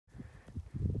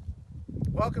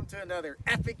Welcome to another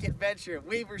epic adventure at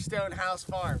Weaverstone House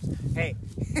Farms. Hey,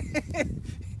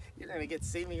 you're going to get to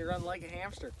see me run like a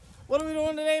hamster. What are we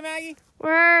doing today, Maggie?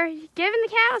 We're giving the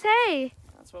cows hay.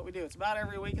 That's what we do. It's about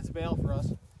every week it's a bale for us.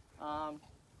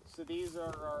 So these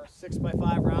are our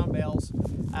 6x5 round bales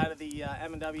out of the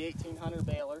M&W 1800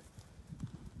 baler.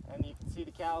 And you can see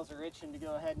the cows are itching to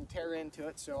go ahead and tear into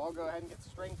it, so I'll go ahead and get the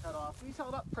string cut off. These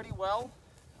held up pretty well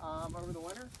over the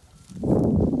winter.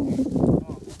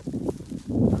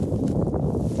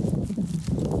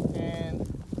 And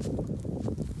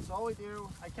so all we do,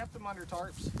 I kept them under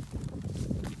tarps.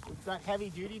 We've got heavy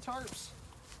duty tarps.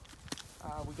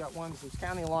 We got ones that's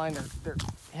county line, they're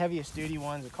heaviest duty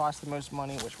ones that cost the most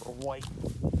money, which were white.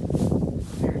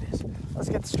 There it is. Let's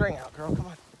get the string out, girl, come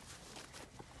on.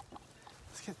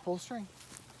 Let's get the pull string.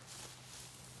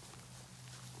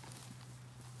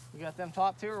 You got them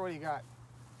top two, or what do you got?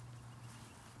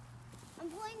 I'm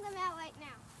pulling them out right now.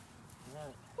 All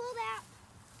right. Pulled out.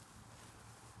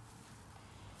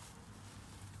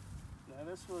 Now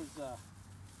this was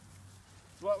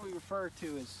what we refer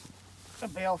to as a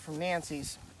bale from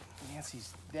Nancy's.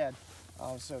 Nancy's dead,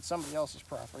 so it's somebody else's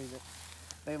property that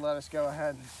they let us go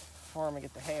ahead and farm and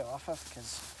get the hay off of,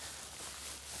 because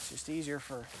it's just easier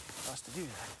for us to do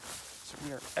that. So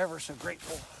we are ever so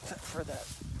grateful for that.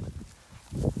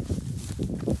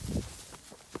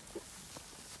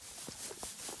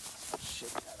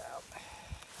 Shake that out.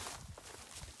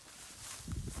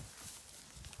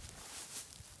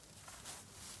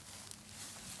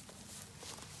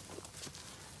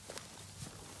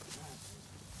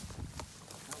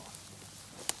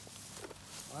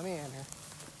 Let me in here.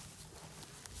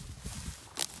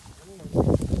 Let me in here.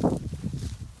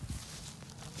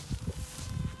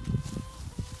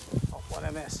 Oh, what'd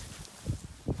I miss?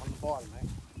 On the bottom, eh?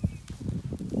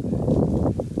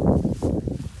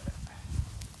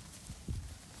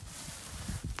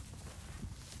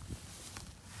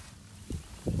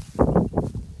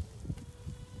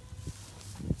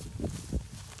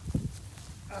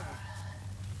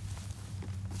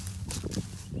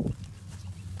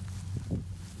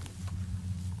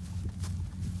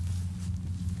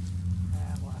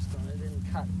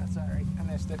 That's all right. I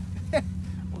missed it.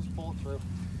 We'll just pull it through.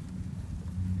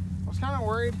 I was kind of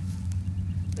worried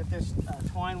that this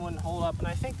twine wouldn't hold up, and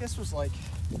I think this was like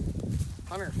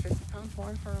 150-pound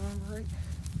twine, if I remember right.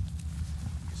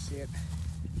 You see it.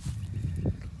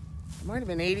 It might have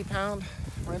been 80-pound,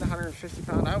 might have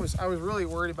 150-pound. I was really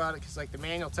worried about it because like the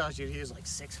manual tells you to use like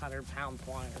 600-pound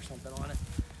twine or something on it.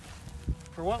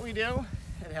 For what we do,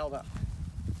 it held up.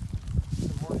 So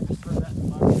we're gonna just throw that in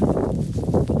the bucket.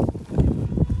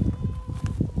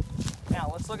 Now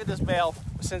let's look at this bale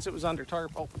since it was under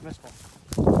tarp. Oh, missed one.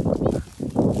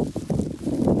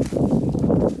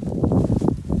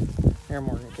 Here,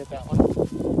 Morgan, get that one.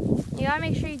 You gotta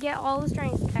make sure you get all the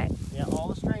strings cut. Yeah, all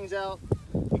the strings out,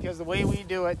 because the way we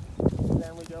do it,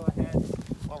 then we go ahead.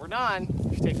 When we're done,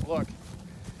 if you take a look,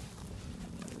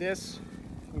 this,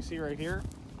 you can see right here.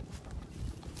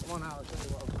 Come on out, it's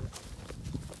really well.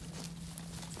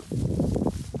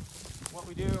 What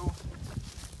we do, you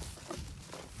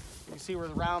can see where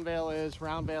the round bale is,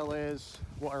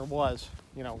 or was,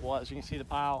 you can see the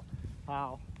pow,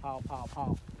 pow, pow, pow,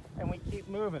 pow, and we keep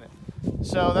moving it.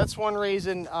 So that's one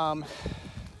reason,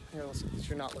 here, let's,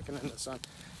 you're not looking in the sun.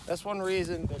 That's one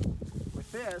reason that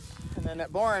with this, and then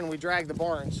that barn, we drag the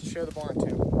barns, show the barn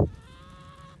too.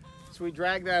 So we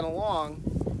drag that along,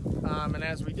 and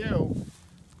as we do,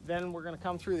 then we're gonna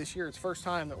come through this year. It's the first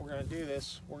time that we're gonna do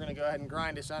this. We're gonna go ahead and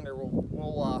grind this under.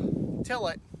 We'll till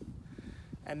it,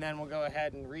 and then we'll go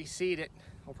ahead and reseed it.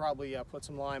 We'll probably put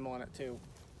some lime on it too.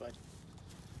 But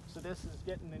so this is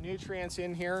getting the nutrients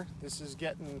in here. This is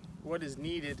getting what is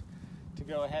needed to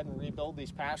go ahead and rebuild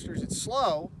these pastures. It's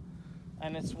slow,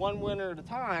 and it's one winter at a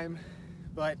time,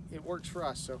 but it works for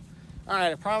us. So, all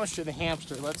right, I promised you the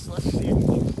hamster. Let's see the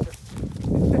hamster.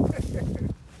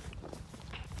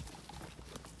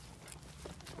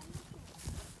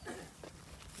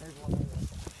 There's one right there.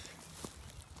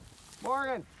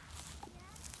 Morgan.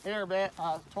 Here,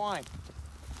 twine.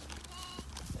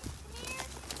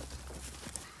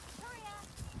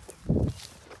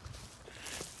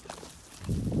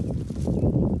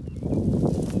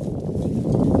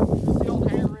 This is the old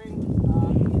hand ring.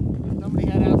 Somebody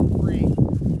had out for free.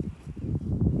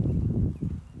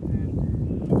 And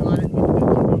we got it. We did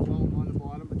a little bump on the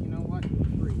bottom, but you know what? It was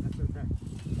free. That's okay.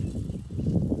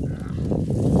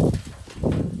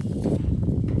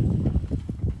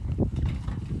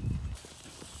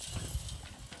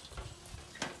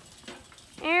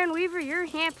 Aaron Weaver, you're a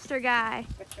hamster guy.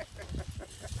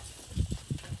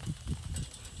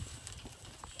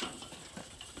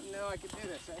 No, know I could do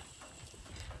this, eh?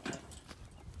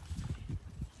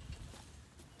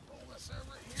 Roll this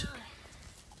over here.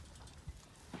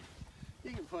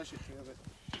 You can push it too, but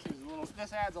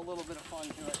this adds a little bit of fun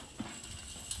to it.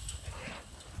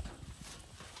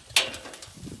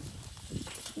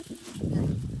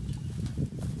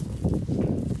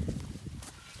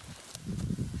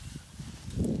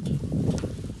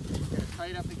 Get it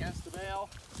tight up against the bale.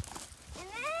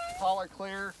 Collar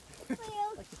clear,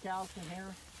 like the cows can hear.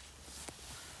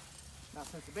 Now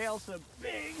since the bale's so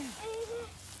big,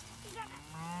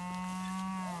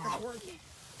 it's working.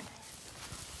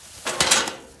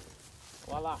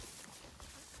 Voila.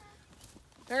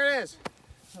 There it is.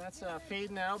 That's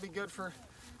feeding. That'll be good for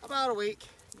about a week,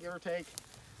 give or take.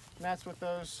 And that's with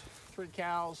those 3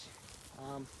 cows.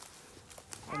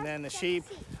 And then the sheep.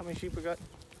 How many sheep we got?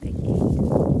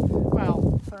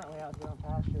 Well, currently out here on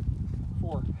pasture,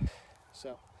 4.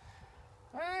 So,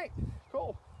 all right,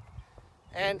 cool.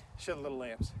 And show the little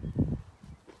lambs.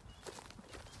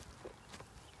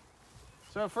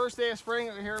 So first day of spring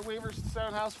over here at Weaver's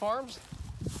Stonehouse Farms.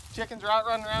 Chickens are out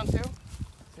running around too.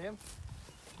 See them?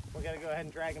 We gotta go ahead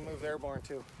and drag and move their barn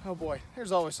too. Oh boy,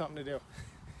 there's always something to do.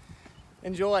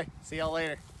 Enjoy. See y'all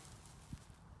later.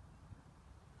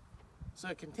 So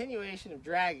a continuation of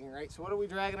dragging, right? So what are we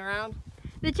dragging around?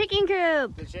 The chicken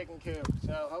coop. The chicken coop.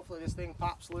 So hopefully this thing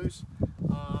pops loose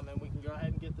and we can go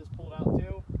ahead and get this pulled out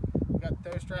too. We got the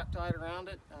tow strap tied around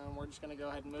it. We're just gonna go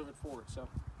ahead and move it forward. So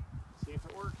see if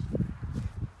it works.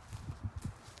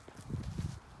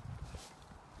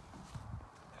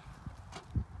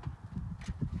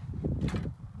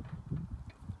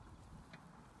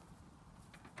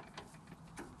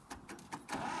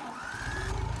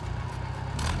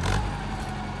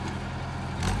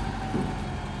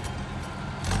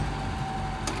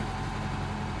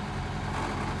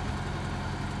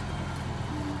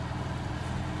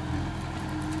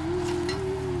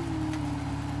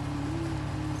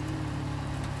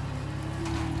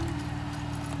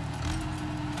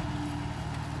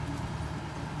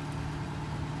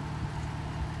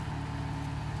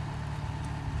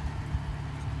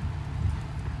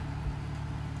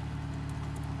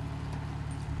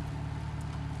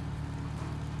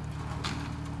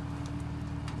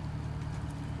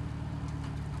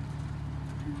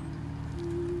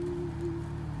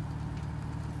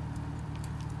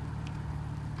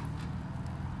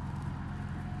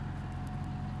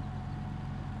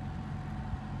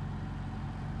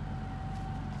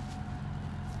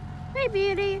 Hey,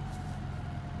 beauty.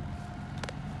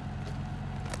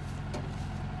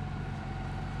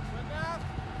 Enough?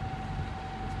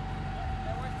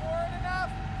 That went forward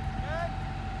enough? Good?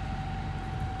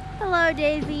 Hello,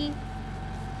 Daisy.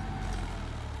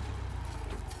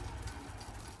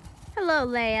 Hello,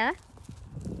 Leia.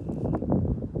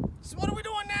 So what are we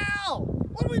doing now?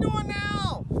 What are we doing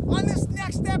now? On this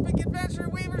next epic adventure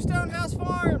at Weaver Stonehouse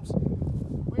Farms,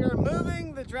 we are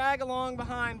moving the drag along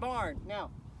behind barn. Now,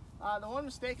 the one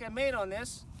mistake I made on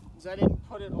this is I didn't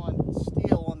put it on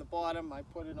steel on the bottom. I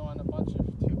put it on a bunch of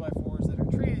 2x4s that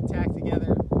are treated, tacked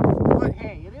together. But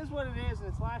hey, it is what it is, and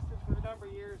it's lasted for a number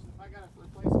of years. If I got to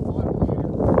replace the bottom later,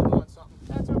 put it on something,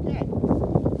 that's okay.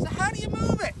 So how do you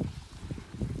move it?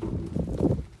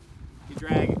 You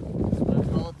drag it. That's what I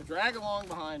call it, the drag along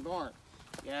behind barn.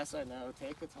 Yes, I know.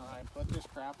 Take the time. Put this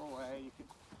crap away. You can.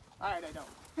 All right, I don't.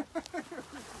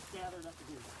 Just gathered up to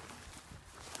here.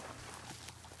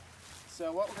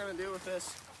 So what we're going to do with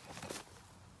this,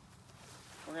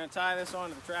 we're going to tie this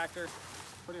onto the tractor,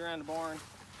 put it around the barn,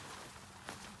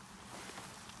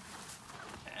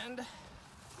 and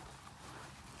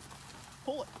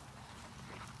pull it.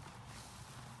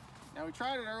 Now we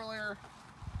tried it earlier,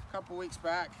 a couple weeks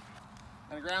back,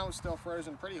 and the ground was still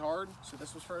frozen pretty hard, so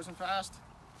this was frozen fast.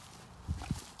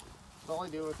 So all I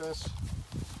do with this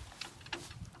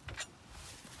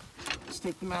is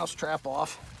take the mouse trap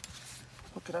off,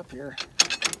 hook it up here,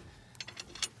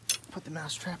 put the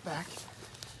mouse trap back.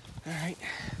 All right.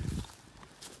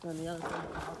 Then the other thing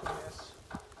about this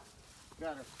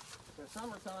gutter. So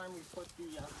summertime, we put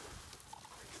the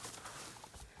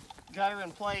gutter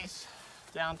in place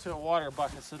down to a water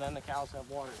bucket, so then the cows have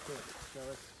water too. So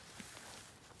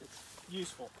it's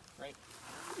useful, right?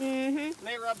 Mm-hmm. And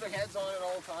they rub their heads on it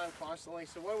all the time, constantly.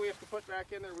 So what do we have to put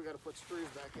back in there? We got to put screws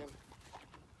back in.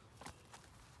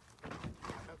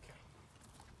 Okay.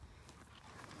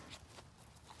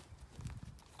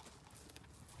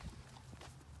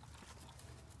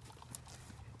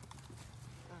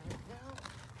 All right,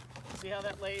 now, see how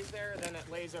that lays there? And then it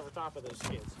lays over top of those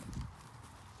skids.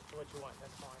 That's what you want.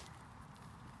 That's fine.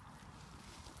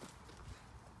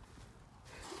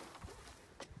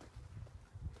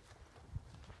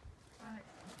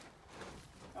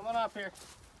 up here.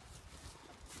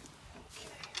 Okay.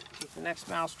 Take the next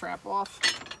mouse trap off.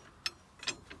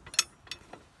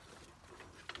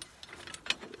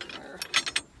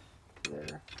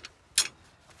 There.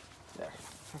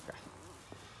 Okay.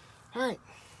 All right.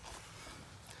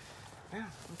 Yeah,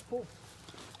 let's pull.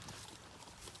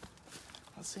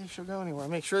 Let's see if she'll go anywhere.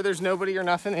 Make sure there's nobody or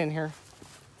nothing in here.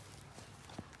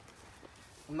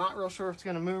 I'm not real sure if it's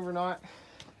going to move or not.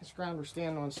 This ground we're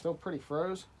standing on is still pretty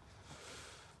froze.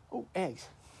 Oh, eggs.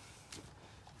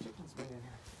 Chicken's been in here.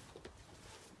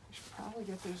 We should probably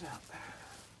get those out.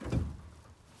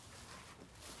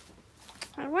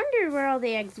 I wondered where all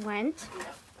the eggs went. Yeah,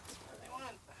 that's where they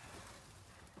went.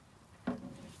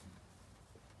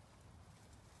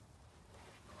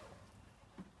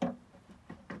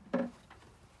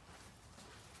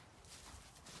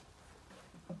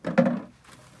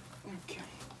 Okay.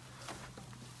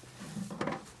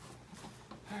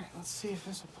 All right, let's see if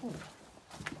this will pull.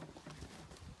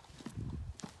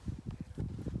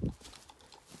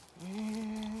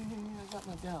 I got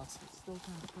my doubts. It's still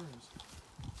kind of froze.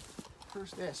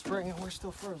 First day of spring and we're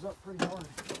still froze up pretty hard.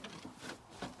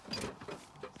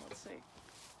 Let's see.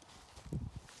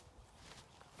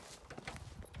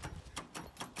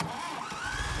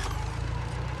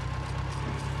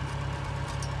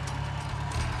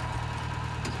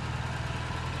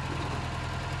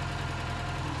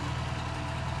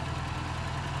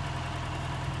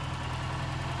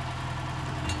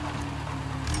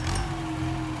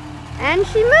 And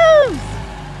she moves!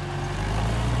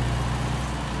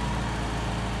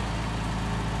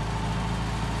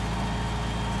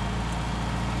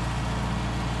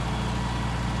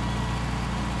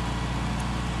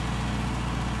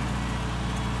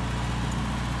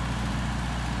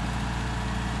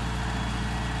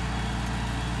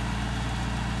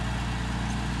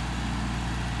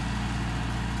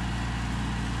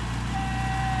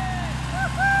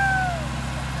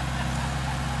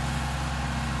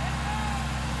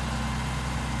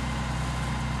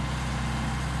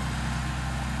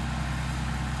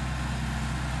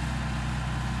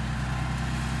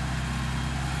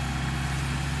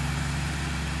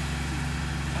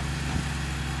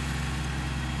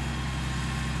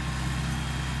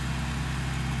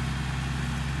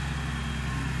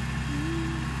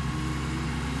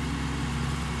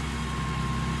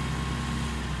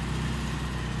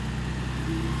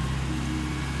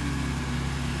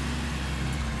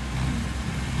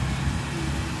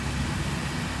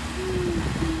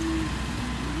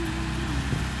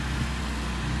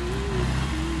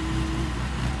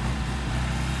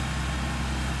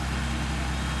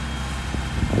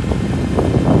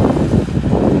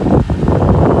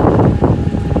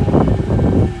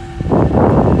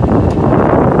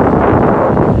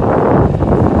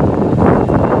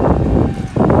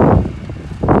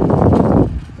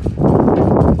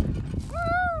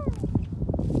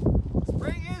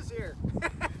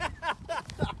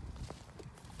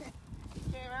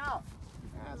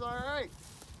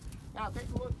 Now take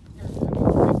a look. Here, take a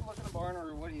look in the barn,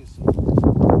 or what do you see? Now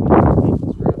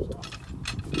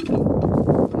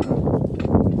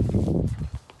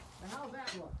how's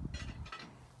that look?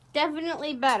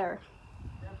 Definitely better.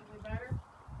 Definitely better.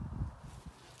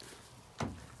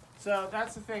 So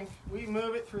that's the thing. We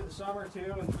move it through the summer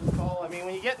too, and through the fall. I mean,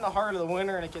 when you get in the heart of the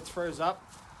winter and it gets froze up,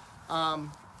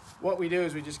 what we do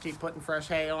is we just keep putting fresh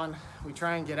hay on. We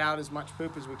try and get out as much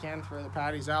poop as we can, throw the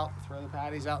patties out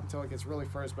until it gets really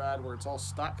froze bad where it's all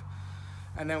stuck.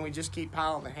 And then we just keep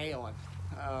piling the hay on.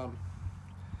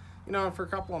 You know, for a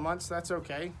couple of months, that's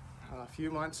okay. A few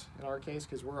months in our case,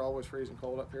 because we're always freezing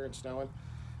cold up here and snowing.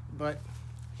 But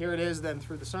here it is then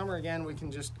through the summer again, we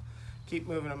can just keep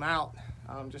moving them out,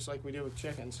 just like we do with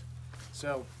chickens.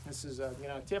 So this is a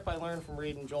tip I learned from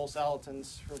reading Joel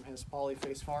Salatin's from his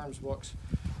Polyface Farms books.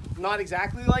 Not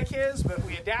exactly like his, but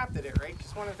we adapted it, right?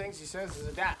 Because one of the things he says is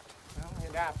adapt. Well, we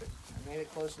adapted. I made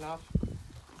it close enough,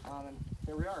 and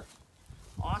here we are.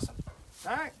 Awesome.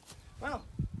 All right. Well,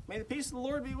 may the peace of the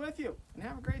Lord be with you, and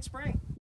have a great spring.